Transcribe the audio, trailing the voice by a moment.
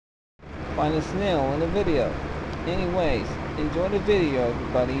find a snail in the video. Anyways, enjoy the video,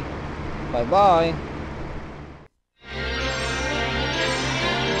 everybody. Bye bye.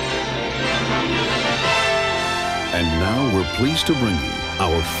 And now we're pleased to bring you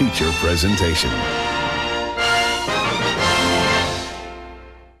our feature presentation.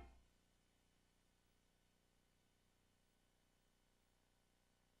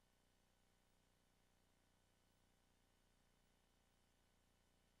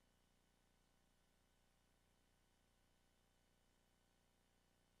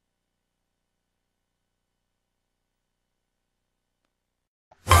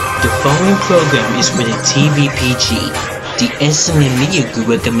 The following program is rated TVPG. The Sesame Media Group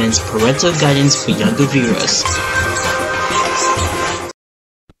recommends parental guidance for younger viewers.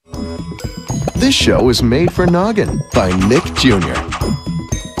 This show is made for Noggin by Nick Jr.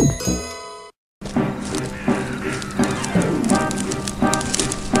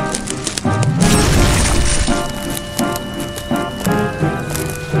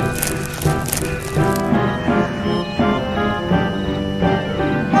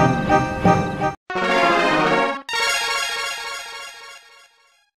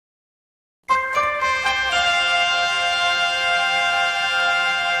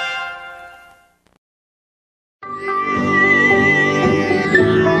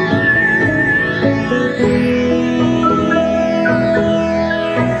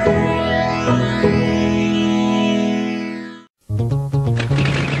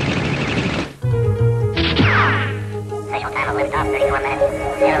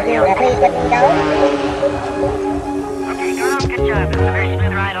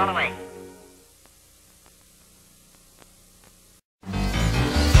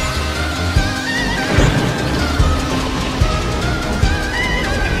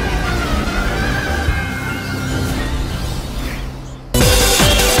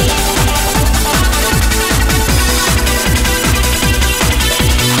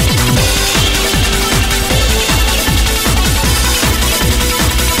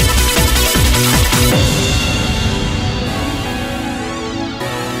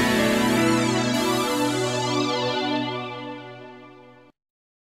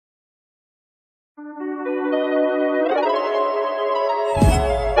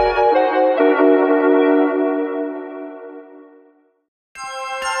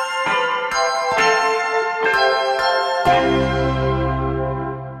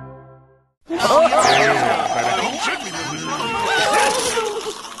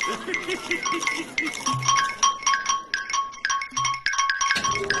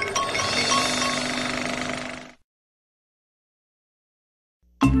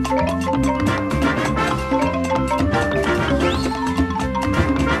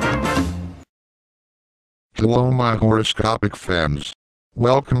 Hello my horoscopic fans.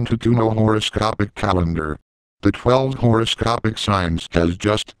 Welcome to Toono Horoscopic Calendar. The 12 horoscopic signs has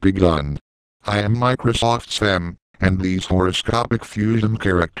just begun. I am Microsoft Sam, and these horoscopic fusion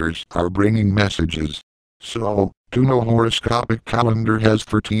characters are bringing messages. So, Toono Horoscopic Calendar has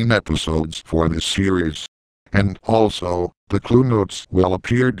 13 episodes for this series. And also, the clue notes will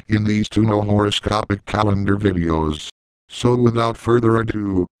appear in these Toono Horoscopic Calendar videos. So without further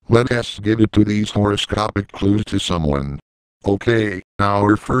ado, let us give it to these horoscopic clues to someone. Okay,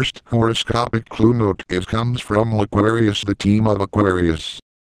 our first horoscopic clue note comes from Aquarius, the team of Aquarius.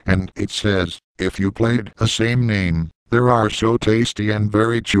 And it says, if you played a same name, there are so tasty and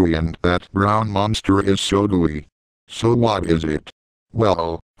very chewy and that brown monster is so gooey. So what is it?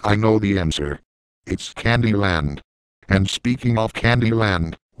 Well, I know the answer. It's Candyland. And speaking of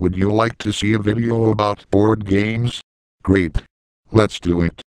Candyland, would you like to see a video about board games? Great. Let's do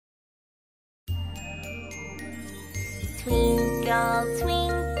it. Twinkle,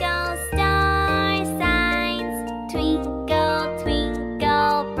 twinkle, star shines. Twinkle,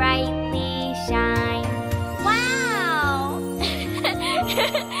 twinkle, brightly shine. Wow!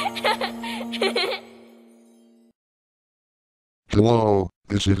 Hello,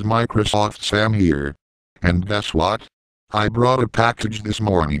 this is Microsoft Sam here. And guess what? I brought a package this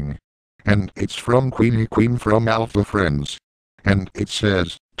morning. And it's from Queenie Queen from Alphafriends. And it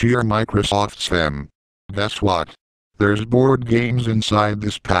says, Dear Microsoft Sam. Guess what? There's board games inside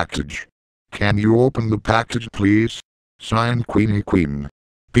this package. Can you open the package please? Signed Queenie Queen.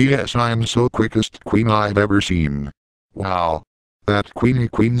 P.S. I'm so quickest queen I've ever seen. Wow. That Queenie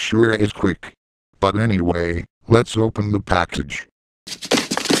Queen sure is quick. But anyway, let's open the package.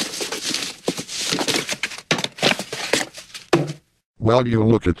 Well, you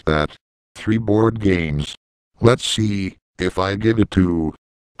look at that. 3 board games. Let's see if I give it to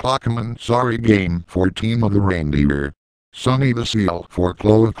Pokemon Sorry Game for Team of the Reindeer, Sonny the Seal for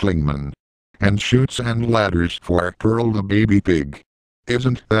Klingman, and chutes and ladders for Pearl the baby pig.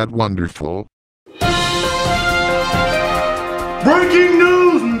 Isn't that wonderful? Breaking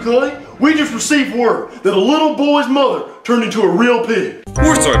news, McCoy! We just received word that a little boy's mother turned into a real pig.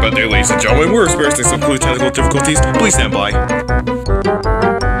 We're sorry about that, ladies and gentlemen. We're experiencing some technical difficulties. Please stand by.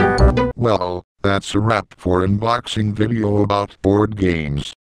 Well, that's a wrap for unboxing video about board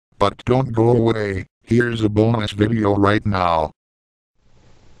games. But don't go away, here's a bonus video right now.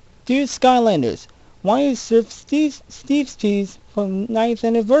 Dear Skylanders, why is Sir Steve's Cheese from 9th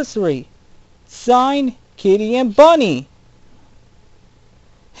anniversary? Signed, Kitty and Bunny.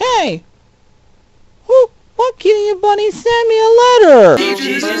 Hey! What Kitty and Bunny sent me a letter?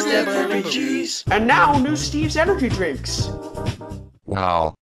 And now, new Steve's energy drinks.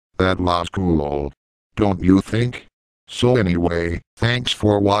 Wow, that was cool, don't you think? So anyway, thanks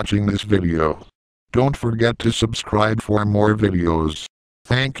for watching this video. Don't forget to subscribe for more videos.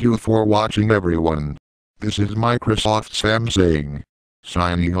 Thank you for watching, everyone. This is Microsoft Sam saying,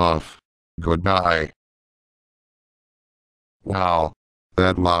 signing off. Goodbye. Wow,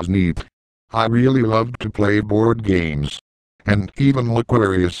 that was neat. I really love to play board games. And even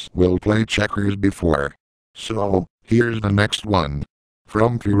Aquarius will play checkers before. So, here's the next one.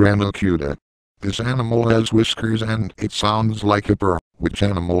 From Piranhacuda. This animal has whiskers and it sounds like a purr. Which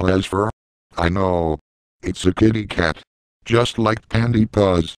animal has fur? I know. It's a kitty cat. Just like Pandy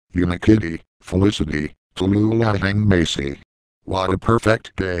Paws, Unikitty, Felicity, Tallulah and Macy. What a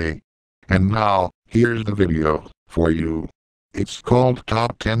perfect day. And now, here's the video, for you. It's called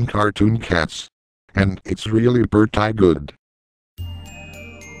Top 10 Cartoon Cats. And it's really pretty good.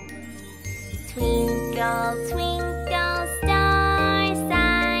 Twinkle, twinkle, star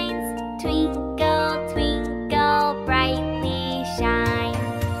shines. Twinkle, twinkle, brightly shine.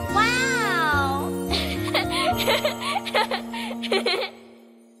 Wow!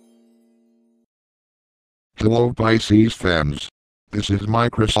 Hello Pisces fans. This is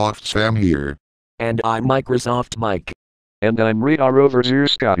Microsoft Sam here. And I'm Microsoft Mike. And I'm Radar over here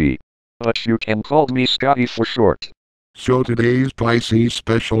Scotty. But you can call me Scotty for short. So today's Pisces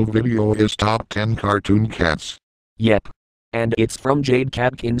special video is Top 10 Cartoon Cats. Yep. And it's from Jade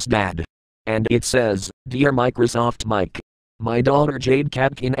Catkin's dad. And it says, Dear Microsoft Mike. My daughter Jade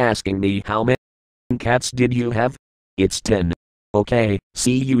Catkin asking me how many cats did you have? It's 10. Okay,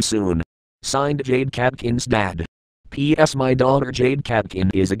 see you soon. Signed Jade Catkin's dad. P.S. My daughter Jade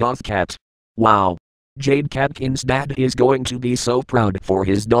Catkin is a goth cat. Wow. Jade Catkin's dad is going to be so proud for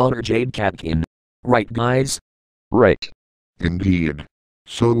his daughter Jade Catkin. Right guys? Right. Indeed.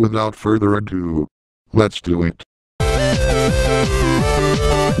 So without further ado, let's do it.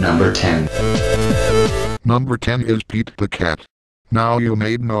 Number 10. Number 10 is Pete the Cat. Now you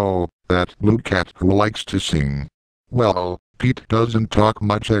may know that blue cat who likes to sing. Well, Pete doesn't talk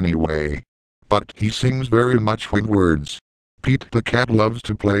much anyway. But he sings very much with words. Pete the Cat loves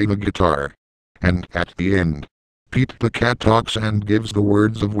to play the guitar. And at the end, Pete the Cat talks and gives the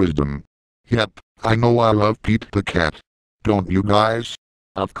words of wisdom. Yep, I know I love Pete the Cat. Don't you guys?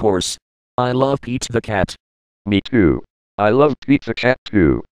 Of course. I love Pete the Cat. Me too. I love Pete the Cat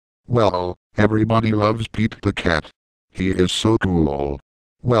too. Well, everybody loves Pete the Cat. He is so cool.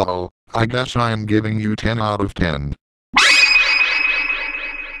 Well, I guess I'm giving you 10 out of 10.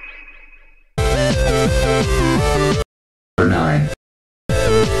 Number 9.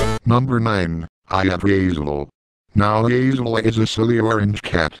 Number 9, I have Hazel. Now Hazel is a silly orange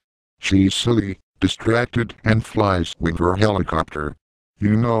cat. She's silly, distracted, and flies with her helicopter.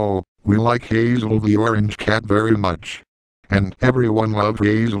 You know, we like Hazel the orange cat very much. And everyone loves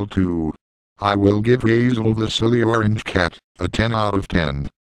Hazel too. I will give Hazel the silly orange cat a 10 out of 10.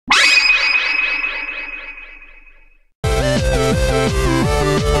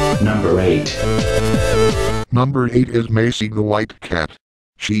 Number 8. Number 8 is Macy the white cat.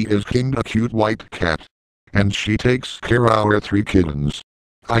 She is kinda cute white cat. And she takes care of our 3 kittens.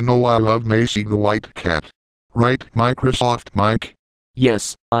 I know I love Macy the white cat. Right, Microsoft Mike?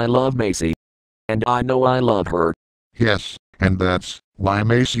 Yes, I love Macy. And I know I love her. Yes, and that's why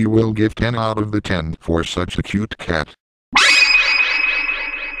Macy will give 10 out of the 10 for such a cute cat.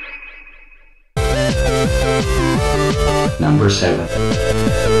 Number 7.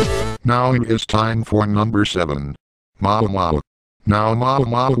 Now it is time for number 7. Mala. Now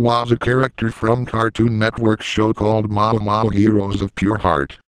Mala was a character from Cartoon Network's show called Mala Heroes of Pure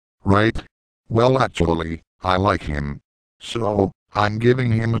Heart. Right? Well actually, I like him. So, I'm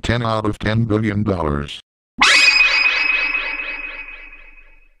giving him a 10 out of $10 billion.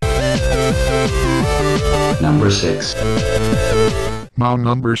 Number 6. Now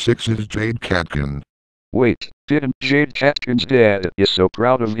number 6 is Jade Catkin. Wait, Didn't Jade Catkin's dad is so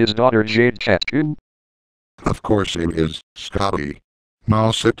proud of his daughter Jade Catkin? Of course it is, Scotty.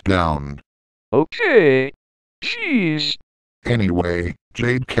 Now sit down. Okay. Jeez. Anyway,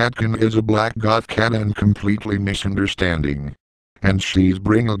 Jade Catkin is a black goth cat and completely misunderstanding. And she's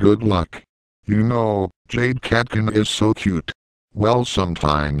bring a good luck. You know, Jade Catkin is so cute. Well,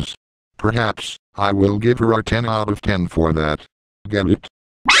 sometimes. Perhaps, I will give her a 10 out of 10 for that. Get it?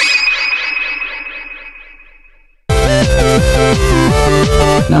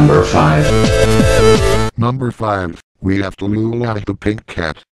 Number 5. Number 5, we have Tallulah the pink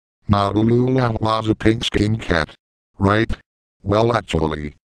cat. Now Tallulah was a pink skin cat. Right? Well,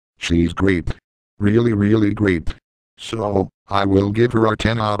 actually, she's great. Really, really great. So, I will give her a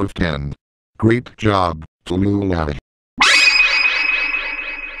 10 out of 10. Great job, Tallulah.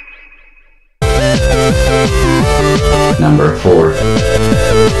 Number 4.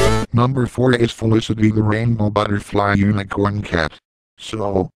 Number 4 is Felicity the rainbow butterfly unicorn cat.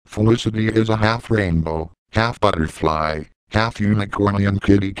 So, Felicity is a half rainbow, half butterfly, half unicorn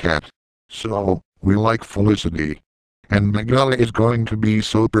kitty cat. So, we like Felicity. And Miguel is going to be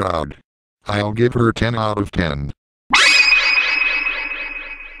so proud. I'll give her 10 out of 10.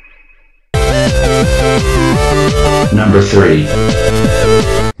 Number 3.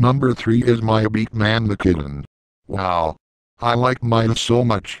 Number 3 is Maya Beakman the kitten. Wow. I like Maya so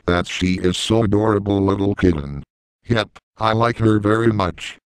much that she is so adorable little kitten. Yep, I like her very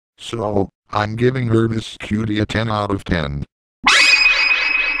much. So, I'm giving her this cutie a 10 out of 10.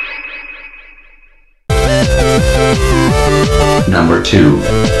 Number 2.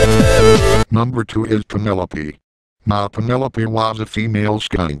 Number 2 is Penelope. Now Penelope was a female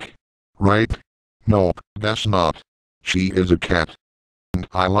skunk. Right? Nope, that's not. She is a cat. And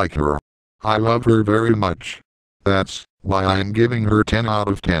I like her. I love her very much. That's why I'm giving her 10 out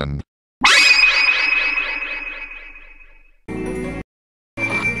of 10.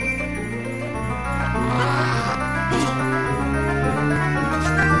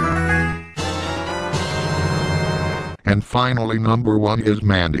 And finally number 1 is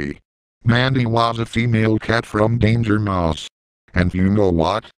Mandy. Mandy was a female cat from Danger Mouse. And you know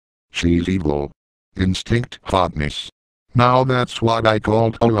what? She's evil. Instinct hotness. Now that's what I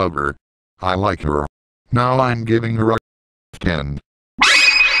called a lover. I like her. Now I'm giving her a 10.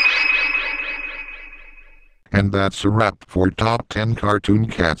 And that's a wrap for top 10 cartoon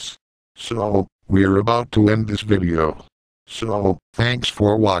cats. So, we're about to end this video. So, thanks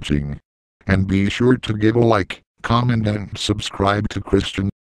for watching. And be sure to give a like, comment and subscribe to Christian.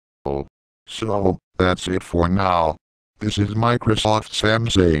 So, that's it for now. This is Microsoft Sam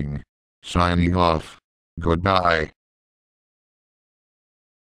saying, signing off. Goodbye.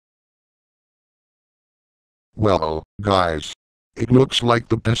 Well, guys, it looks like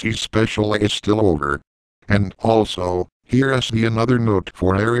the Pessy special is still over. And also, here is the another note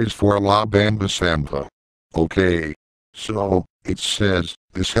for Aries for La Bamba Samba. Okay. So, it says,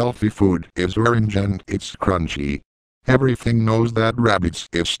 this healthy food is orange and it's crunchy. Everything knows that rabbits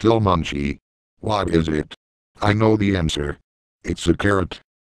is still munchy. What is it? I know the answer. It's a carrot.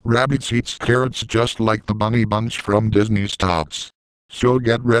 Rabbits eats carrots just like the Bunny Bunch from Disney's Tots. So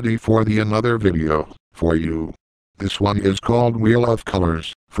get ready for the another video, for you. This one is called Wheel of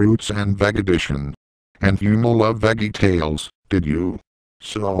Colors, Fruits and Veg Edition. And you know love Veggie Tales, did you?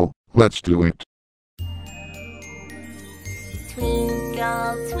 So, let's do it.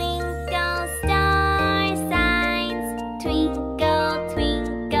 Twinkle, twinkle, star signs. Twinkle,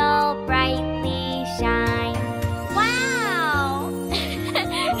 twinkle, brightly shine. Wow!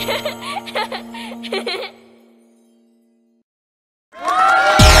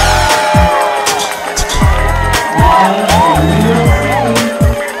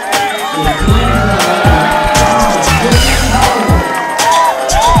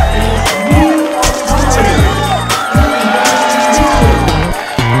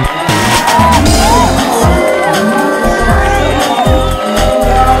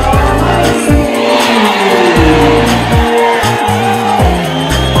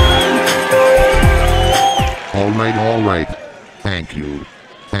 Alright. Thank you.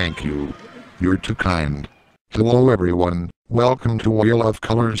 Thank you. You're too kind. Hello everyone, welcome to Wheel of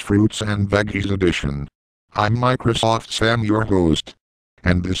Colors Fruits and Veggies Edition. I'm Microsoft Sam, your host.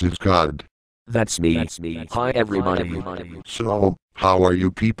 And this is God. That's me. Hi everybody. So, how are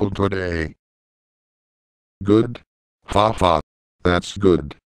you people today? Good? Ha. That's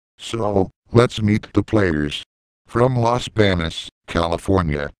good. So, let's meet the players. From Los Banos,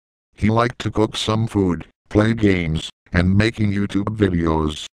 California. He liked to cook some food, play games, and making YouTube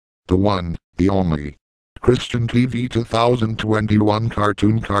videos. The one, the only. Christian TV 2021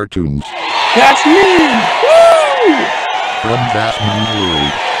 Cartoons. That's me! Woo! From Basman World.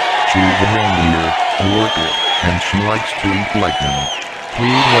 She's a reindeer, a worker, and she likes to eat lightning.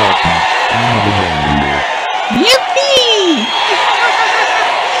 Please welcome, Tina the reindeer. Yippee!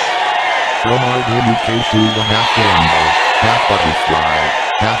 From RWK, she's a half rainbow, half butterfly,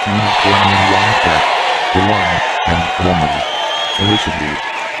 half unicorn and one pet. The one and only Felicity.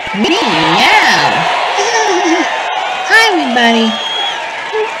 Meow! Hi, everybody.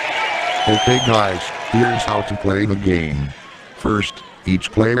 Okay guys, here's how to play the game. First,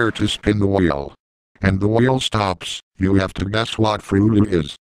 each player to spin the wheel. And the wheel stops, you have to guess what fruit it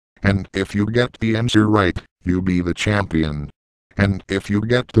is. And if you get the answer right, you be the champion. And if you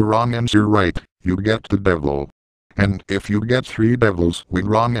get the wrong answer right, you get the devil. And if you get 3 devils with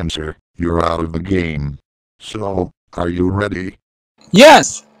wrong answer, you're out of the game. So, are you ready?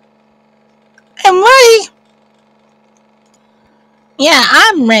 Yes! I'm ready. Yeah,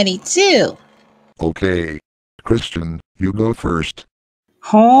 I'm ready too. Okay. Christian, you go first.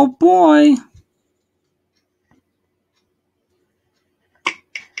 Oh boy!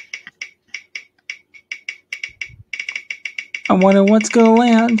 I wonder what's gonna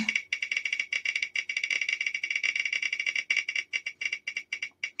land.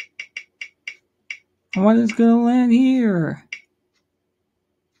 I wonder what's gonna land here.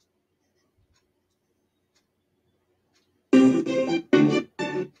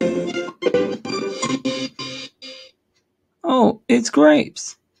 Oh, it's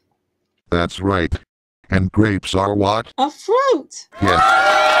grapes. That's right. And grapes are what? A fruit. Yes.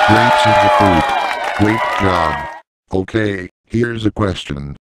 Grapes is a fruit. Great job. Okay, here's a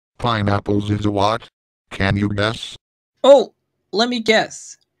question. Pineapples is a what? Can you guess? Oh, let me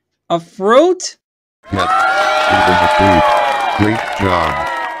guess. A fruit? Yep. It is a fruit. Great job.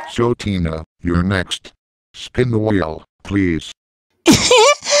 So Tina, you're next. Spin the wheel, please.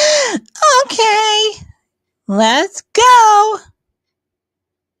 Okay. Let's go.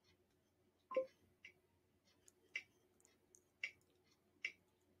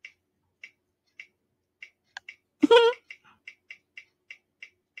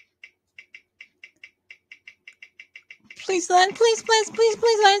 Please land, please, please, please,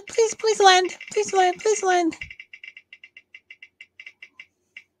 please land, please, please land, please land, please land.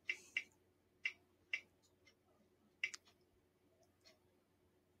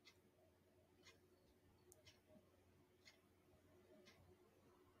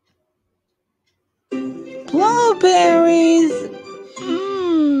 Blueberries.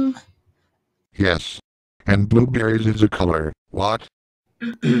 Mmm. Yes. And blueberries is a color. What?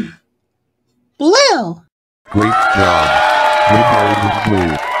 Blue. Great job. Blueberries is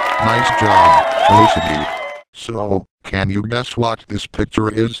blue. Nice job, Felicity. So, can you guess what this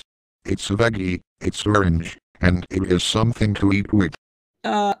picture is? It's a veggie, it's orange, and it is something to eat with.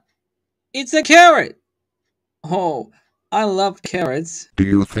 It's a carrot. Oh, I love carrots. Do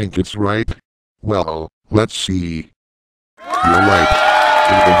you think it's right? Well, let's see. You're right.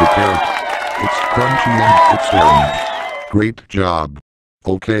 It is a carrot. It's crunchy and it's orange. Great job.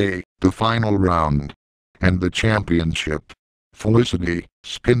 Okay, the final round. And the championship. Felicity,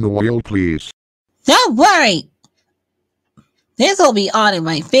 spin the wheel please. Don't worry. This will be honored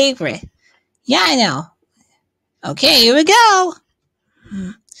my favorite. Yeah, I know. Okay, here we go. How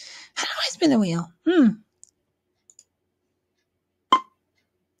do I spin the wheel?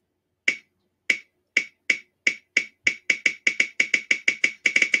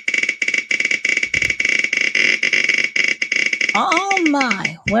 Oh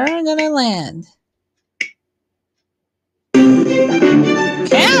my, where am I gonna land?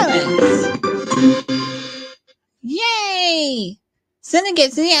 Carrots! Yay!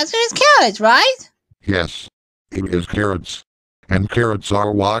 Syndicate, so the answer is carrots, right? Yes, it is carrots. And carrots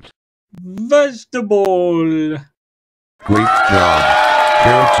are what? Vegetable. Great job.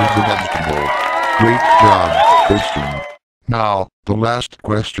 Carrots is a vegetable. Great job, Christian. Now, the last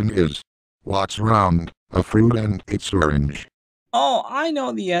question is, what's round, a fruit and it's orange? Oh, I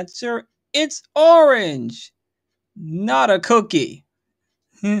know the answer. It's orange. Not a cookie.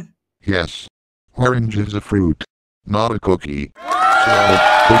 Yes. Orange is a fruit, not a cookie. So,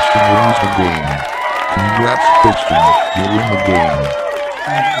 Christian wins the game. Congrats, Christian. You win the game.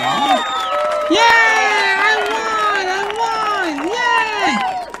 Yeah! I won!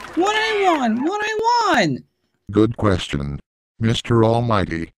 Yeah! What I won? Good question. Mr.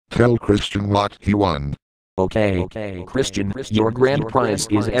 Almighty, tell Christian what he won. Okay, Christian, your grand prize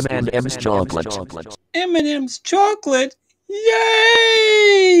is M&M's chocolate. M&M's chocolate?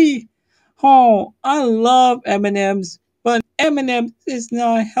 Yay! Oh, I love M&M's, but M&M's is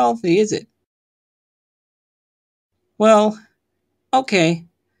not healthy, is it? Well, okay.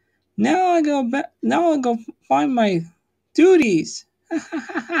 Now I go find my duties.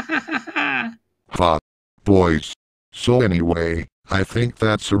 Ha, boys. So anyway, I think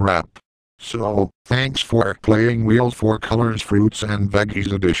that's a wrap. So, thanks for playing Wheels for Colors Fruits and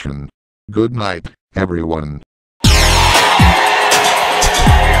Veggies Edition. Good night, everyone.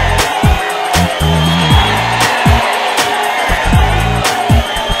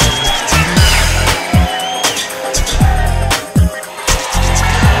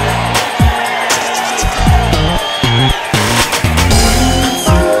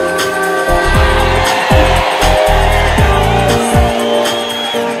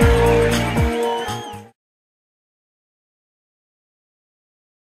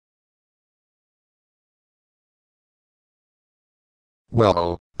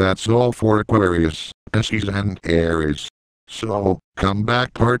 Well, that's all for Aquarius, Pisces and Aries. So, come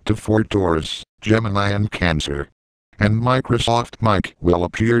back part 2 for Taurus, Gemini and Cancer. And Microsoft Mike will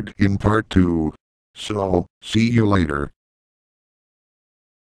appear in part 2. So, see you later.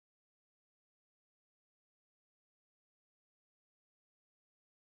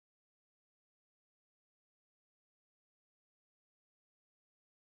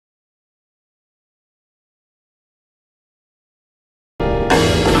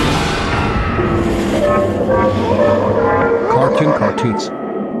 Cartoons.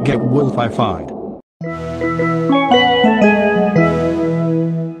 Get Wolf I find.